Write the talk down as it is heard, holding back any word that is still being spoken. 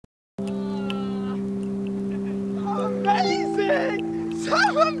amazing! So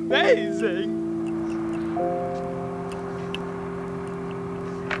amazing!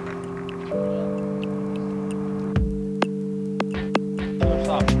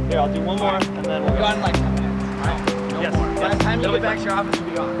 Here, I'll do one more, and then we'll go in like 10 minutes. Alright, no more. By the time you get back to your office, we'll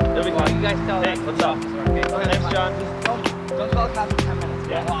be gone. It'll be fine. You guys tell that. What's up? Okay, go ahead. Thanks, John. Just don't call class for 10 minutes.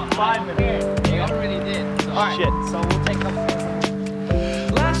 Yeah, 5 minutes. You already did. So. Alright, shit. So we'll take a couple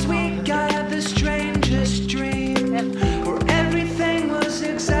minutes. Last week I had the strangest dream, where everything was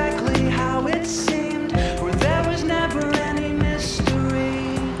exactly how it seemed, where there was never any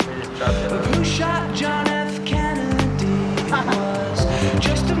mystery of who shot John F. Kennedy. It was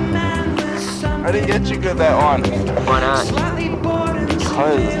just a man with something. I didn't get you good that one. Why not? Slightly bored and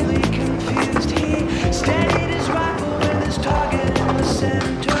severely confused, he steadied his rifle with his target in the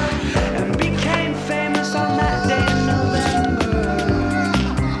center and became famous on that day in November.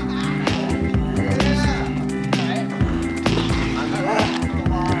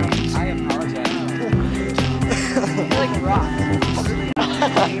 I apologize. You're like a rock.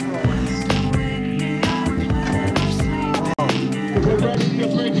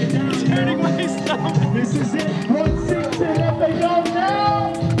 This is it, 160, if they go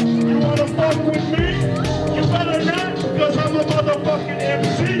now, you wanna fuck with me? You better not, cause I'm a motherfucking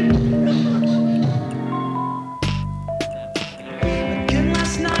MC. Again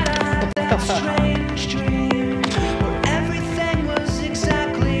last night I had that strange dream, where everything was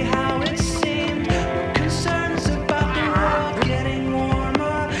exactly how it seemed. No concerns about the world getting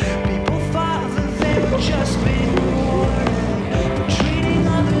warmer. People thought that they were just being rewarded for treating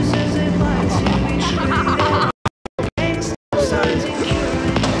others as they'd like to be treated. Signs and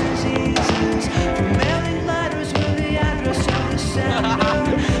curing diseases, for mailing letters with the address of the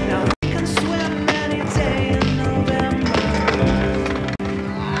sender. Now we can swim any day in November.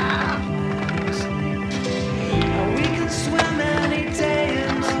 Now we can swim any day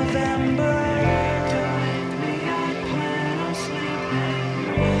in November. Don't wake me, I plan on sleeping.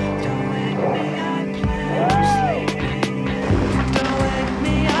 Don't wake me, I plan on sleeping. Don't wake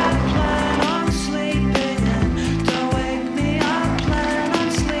me, I plan on sleeping. Don't wake me, I plan on sleeping. Don't wake me, I plan on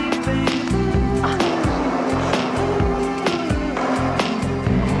sleeping.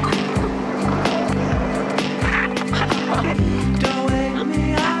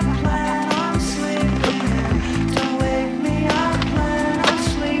 Don't wake me, I plan on sleeping. Don't wake me, I plan on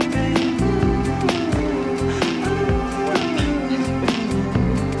sleeping.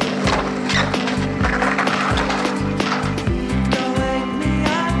 Don't wake me, I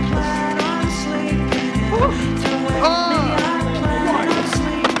plan on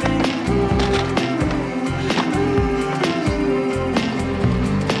sleeping.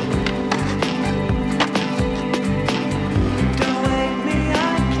 Don't wake me, I plan on sleeping. Don't wake me, I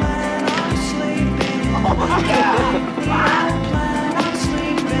plan on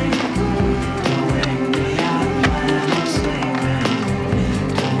sleeping. Don't wake me, I plan on sleeping.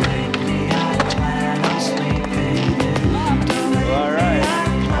 Don't wake me, I plan on sleeping. Don't wake me, I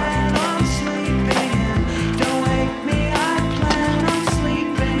plan on sleeping. Don't wake me, I plan on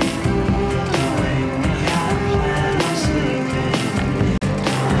sleeping. Don't wake me, I plan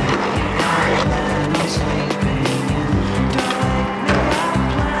on sleeping. Don't wake me, I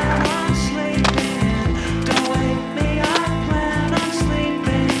plan on sleeping. Don't wake me, I plan on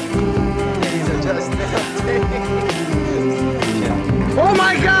sleeping. These are just oh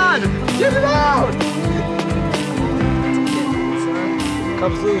my god! Get it out!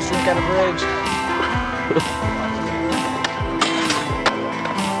 Comes loose, drink out of bridge.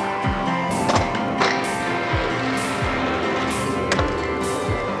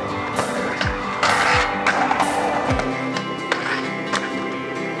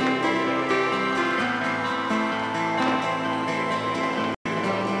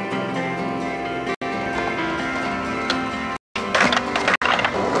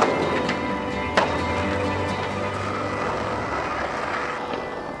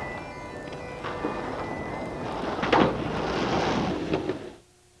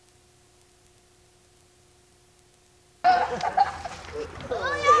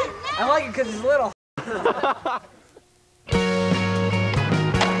 I like it because it's little.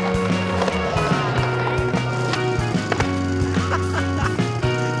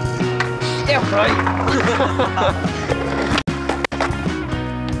 Yeah, right.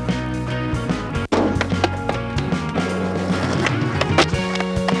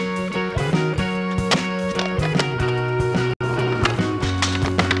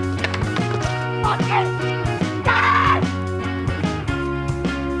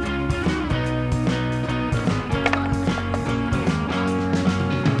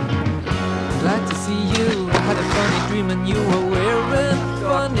 Glad to see you. I had a funny dream and you were wearing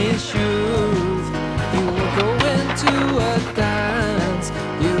funny shoes. You were going to a dance.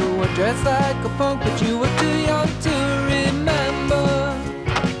 You were dressed like a punk, but you were too young to remember.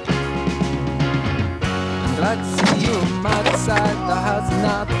 I'm glad to see you on my side. The house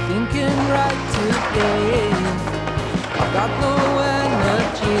not thinking right today. I've got no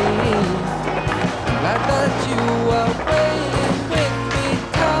energy. I'm glad that you were waiting with me.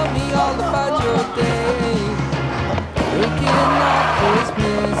 Tell me all about your day. Waking up this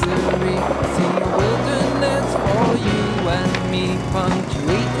misery. See a wilderness for you and me,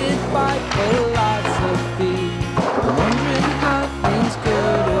 punctuated by philosophy. I'm wondering how things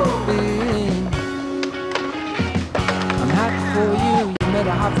could have been. I'm happy for you, you made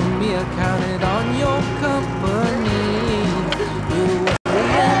a half of me. I counted on your company. You were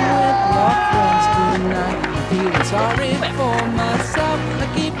staying with your friends tonight. I'm feeling sorry for myself. I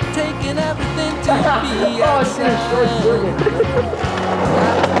keep taking everything to be accepted. I'm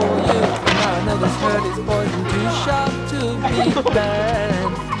happy for you, now I know this hurt is poison too sharp to be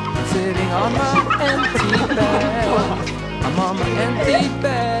banned. I'm sitting on my empty bed. I'm on my empty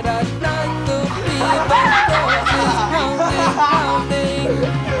bed at night. The fever is pounding, pounding.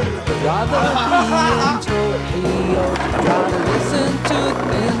 Rather be in Tokyo, rather listen to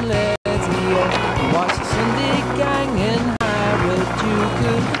Thin Lizzy, watch the Sunday Gang in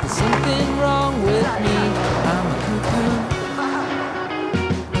Harajuku. There's something wrong with me, I'm a cuckoo.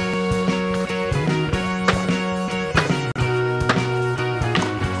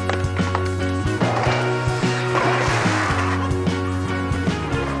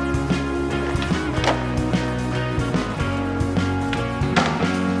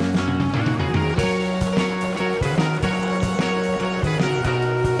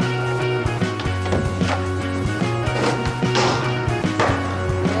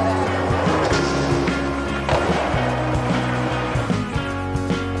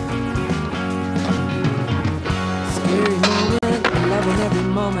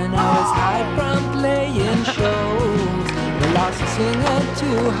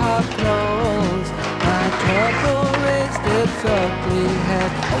 To her clothes, my trouble raised its ugly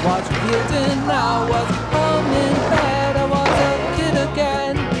head. I was revealed and I was home in bed. I was a kid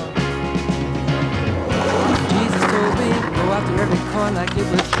again. Jesus told me, go after every coin like it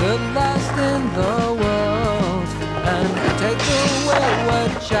was the last in the world, and take the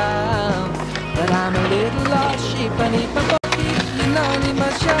wayward child. But I'm a little lost sheep, I need my bucket, you know, I need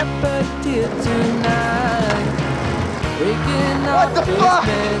my shepherd here tonight. Waking up this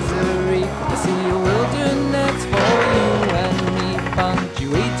misery, I see a wilderness for you and me,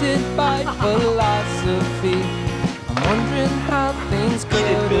 punctuated by philosophy. I'm wondering how things could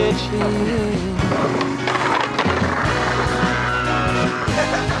have been.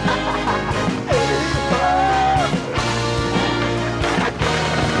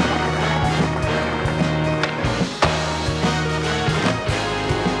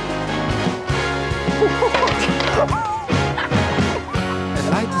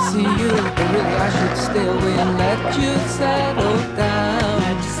 See you, but really I should stay away and let you settle down.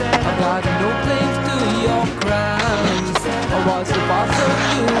 I got no claims to your crown. I was the boss of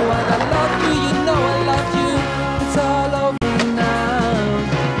you and I love you, you know I love you. It's all over now.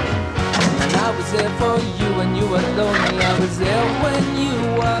 And I was there for you when you were lonely. I was there when you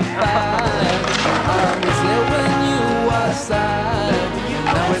were bad. I was there when you were sad.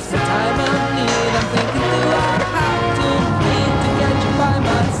 Now it's the time I need. I'm thinking do I have to need to get you by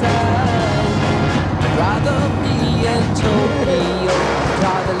my side? I'd rather be in Tokyo,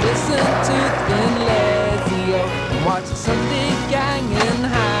 rather listen to Thin Lizzy and watch the Sunday Gang in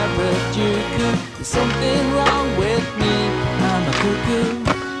Harajuku. There's something wrong with